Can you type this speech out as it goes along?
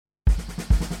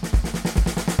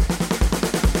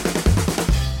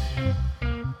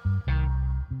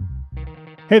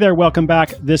Hey there, welcome back.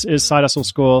 This is Side Hustle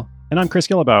School, and I'm Chris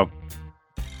Guillebeau.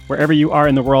 Wherever you are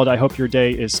in the world, I hope your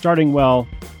day is starting well,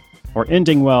 or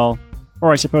ending well,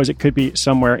 or I suppose it could be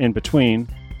somewhere in between.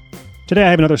 Today I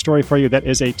have another story for you that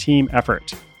is a team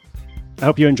effort. I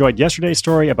hope you enjoyed yesterday's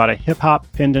story about a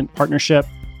hip-hop pendant partnership.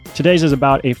 Today's is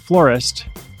about a florist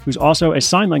who's also a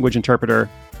sign language interpreter,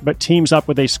 but teams up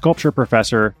with a sculpture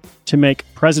professor to make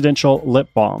presidential lip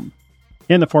balm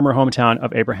in the former hometown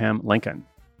of Abraham Lincoln.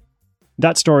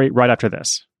 That story right after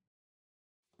this.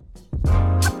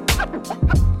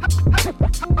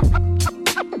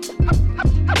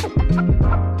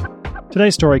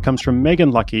 Today's story comes from Megan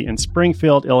Lucky in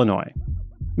Springfield, Illinois.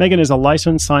 Megan is a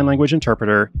licensed sign language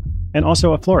interpreter and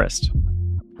also a florist.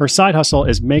 Her side hustle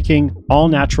is making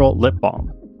all-natural lip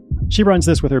balm. She runs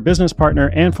this with her business partner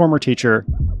and former teacher,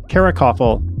 Kara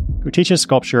Koffel, who teaches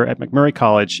sculpture at McMurray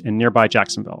College in nearby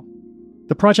Jacksonville.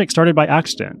 The project started by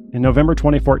accident in November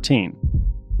 2014,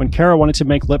 when Kara wanted to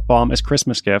make lip balm as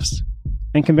Christmas gifts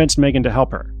and convinced Megan to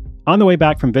help her. On the way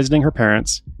back from visiting her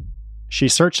parents, she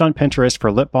searched on Pinterest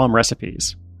for lip balm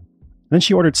recipes. Then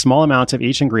she ordered small amounts of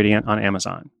each ingredient on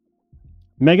Amazon.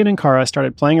 Megan and Kara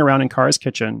started playing around in Kara's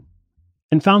kitchen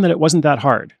and found that it wasn't that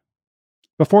hard.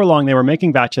 Before long, they were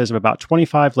making batches of about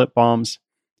 25 lip balms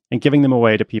and giving them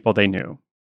away to people they knew.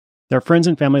 Their friends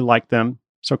and family liked them,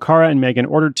 so Kara and Megan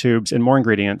ordered tubes and more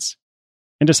ingredients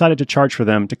and decided to charge for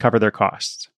them to cover their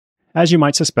costs. As you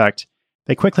might suspect,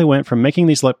 they quickly went from making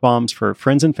these lip balms for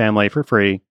friends and family for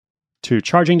free to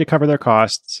charging to cover their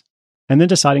costs and then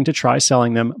deciding to try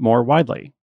selling them more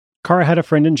widely. Kara had a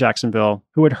friend in Jacksonville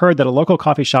who had heard that a local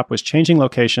coffee shop was changing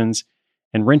locations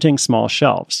and renting small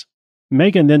shelves.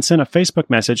 Megan then sent a Facebook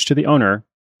message to the owner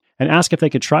and asked if they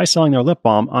could try selling their lip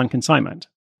balm on consignment.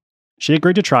 She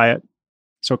agreed to try it,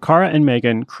 so Kara and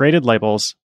Megan created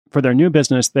labels for their new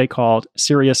business they called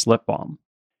Serious Lip Balm.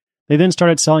 They then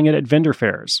started selling it at vendor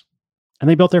fairs, and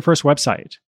they built their first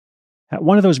website. At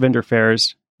one of those vendor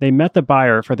fairs, they met the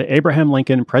buyer for the Abraham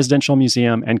Lincoln Presidential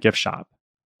Museum and Gift Shop.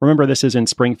 Remember, this is in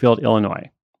Springfield, Illinois.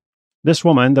 This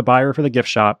woman, the buyer for the gift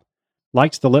shop,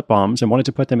 liked the lip balms and wanted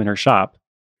to put them in her shop,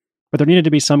 but there needed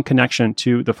to be some connection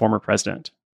to the former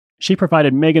president. She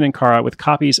provided Megan and Kara with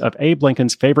copies of Abe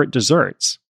Lincoln's favorite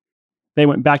desserts. They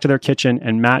went back to their kitchen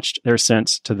and matched their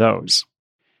scents to those.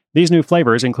 These new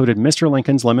flavors included Mr.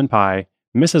 Lincoln's lemon pie,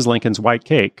 Mrs. Lincoln's white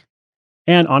cake,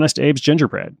 and Honest Abe's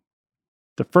gingerbread.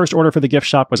 The first order for the gift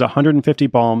shop was 150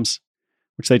 balms,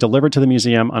 which they delivered to the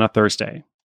museum on a Thursday.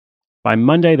 By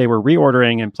Monday, they were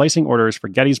reordering and placing orders for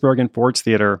Gettysburg and Ford's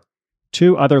Theater,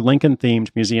 two other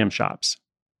Lincoln-themed museum shops.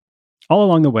 All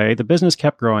along the way, the business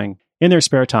kept growing in their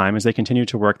spare time as they continued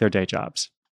to work their day jobs.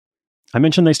 I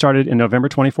mentioned they started in November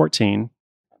 2014.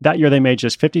 That year, they made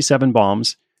just 57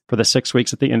 balms for the 6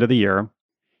 weeks at the end of the year.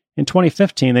 In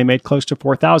 2015, they made close to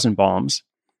 4,000 balms.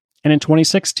 And in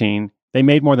 2016, they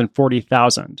made more than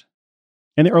 40,000.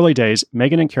 In the early days,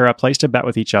 Megan and Kara placed a bet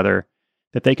with each other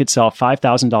that they could sell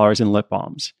 $5,000 in lip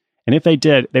balms. And if they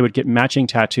did, they would get matching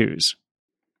tattoos.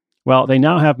 Well, they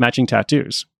now have matching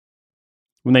tattoos.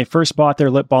 When they first bought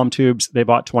their lip balm tubes, they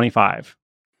bought 25.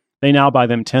 They now buy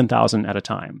them 10,000 at a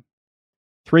time.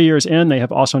 3 years in, they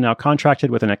have also now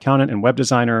contracted with an accountant and web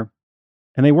designer,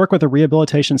 and they work with a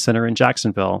rehabilitation center in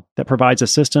Jacksonville that provides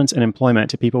assistance and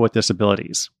employment to people with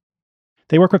disabilities.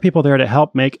 They work with people there to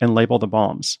help make and label the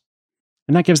balms,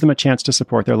 and that gives them a chance to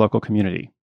support their local community.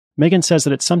 Megan says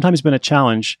that it's sometimes been a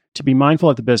challenge to be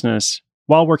mindful of the business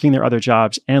while working their other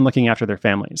jobs and looking after their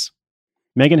families.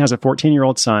 Megan has a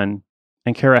 14-year-old son,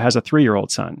 and Kara has a 3-year-old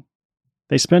son.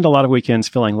 They spend a lot of weekends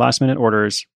filling last-minute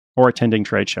orders or attending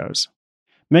trade shows.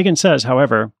 Megan says,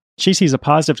 however, she sees a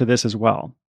positive to this as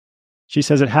well. She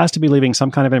says it has to be leaving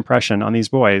some kind of impression on these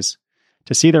boys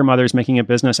to see their mothers making a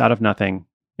business out of nothing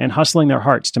and hustling their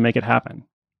hearts to make it happen.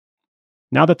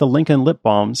 Now that the Lincoln lip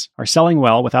balms are selling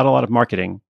well without a lot of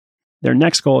marketing, their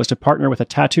next goal is to partner with a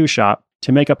tattoo shop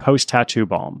to make a post-tattoo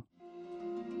balm.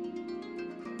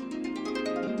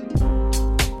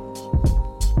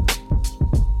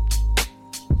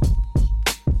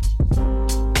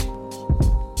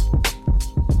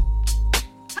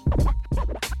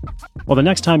 Well, the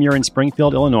next time you're in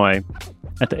Springfield, Illinois,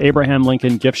 at the Abraham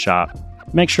Lincoln gift shop,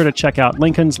 make sure to check out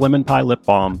Lincoln's Lemon Pie Lip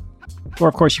Balm, or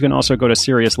of course you can also go to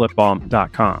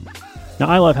SeriousLipBalm.com. Now,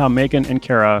 I love how Megan and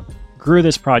Kara grew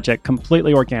this project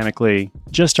completely organically,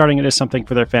 just starting it as something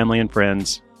for their family and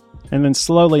friends, and then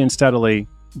slowly and steadily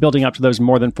building up to those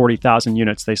more than 40,000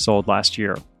 units they sold last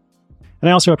year. And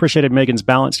I also appreciated Megan's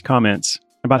balanced comments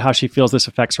about how she feels this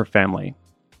affects her family.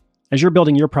 As you're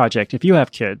building your project, if you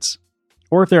have kids,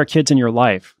 or if there are kids in your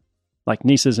life, like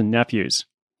nieces and nephews,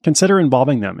 consider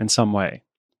involving them in some way.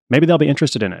 Maybe they'll be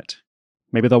interested in it.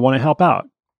 Maybe they'll want to help out.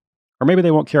 Or maybe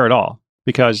they won't care at all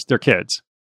because they're kids.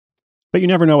 But you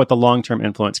never know what the long-term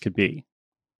influence could be.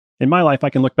 In my life, I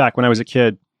can look back when I was a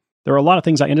kid. There were a lot of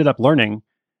things I ended up learning,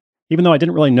 even though I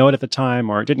didn't really know it at the time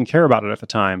or didn't care about it at the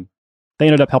time. They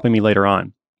ended up helping me later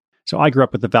on. So I grew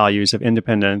up with the values of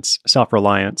independence,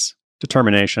 self-reliance,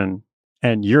 determination,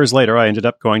 and years later, I ended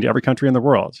up going to every country in the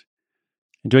world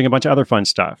and doing a bunch of other fun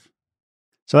stuff.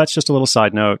 So that's just a little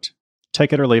side note.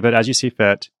 Take it or leave it as you see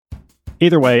fit.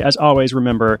 Either way, as always,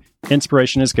 remember,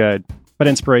 inspiration is good, but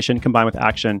inspiration combined with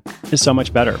action is so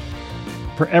much better.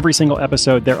 For every single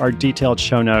episode, there are detailed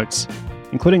show notes,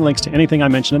 including links to anything I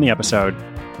mentioned in the episode.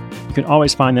 You can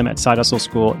always find them at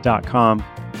sidehustleschool.com.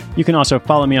 You can also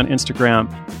follow me on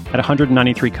Instagram at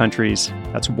 193 countries.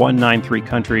 That's 193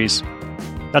 countries.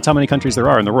 That's how many countries there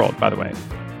are in the world, by the way.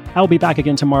 I will be back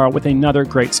again tomorrow with another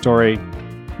great story.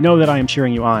 Know that I am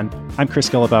cheering you on. I'm Chris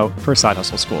Guillebeau for Side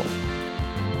Hustle School.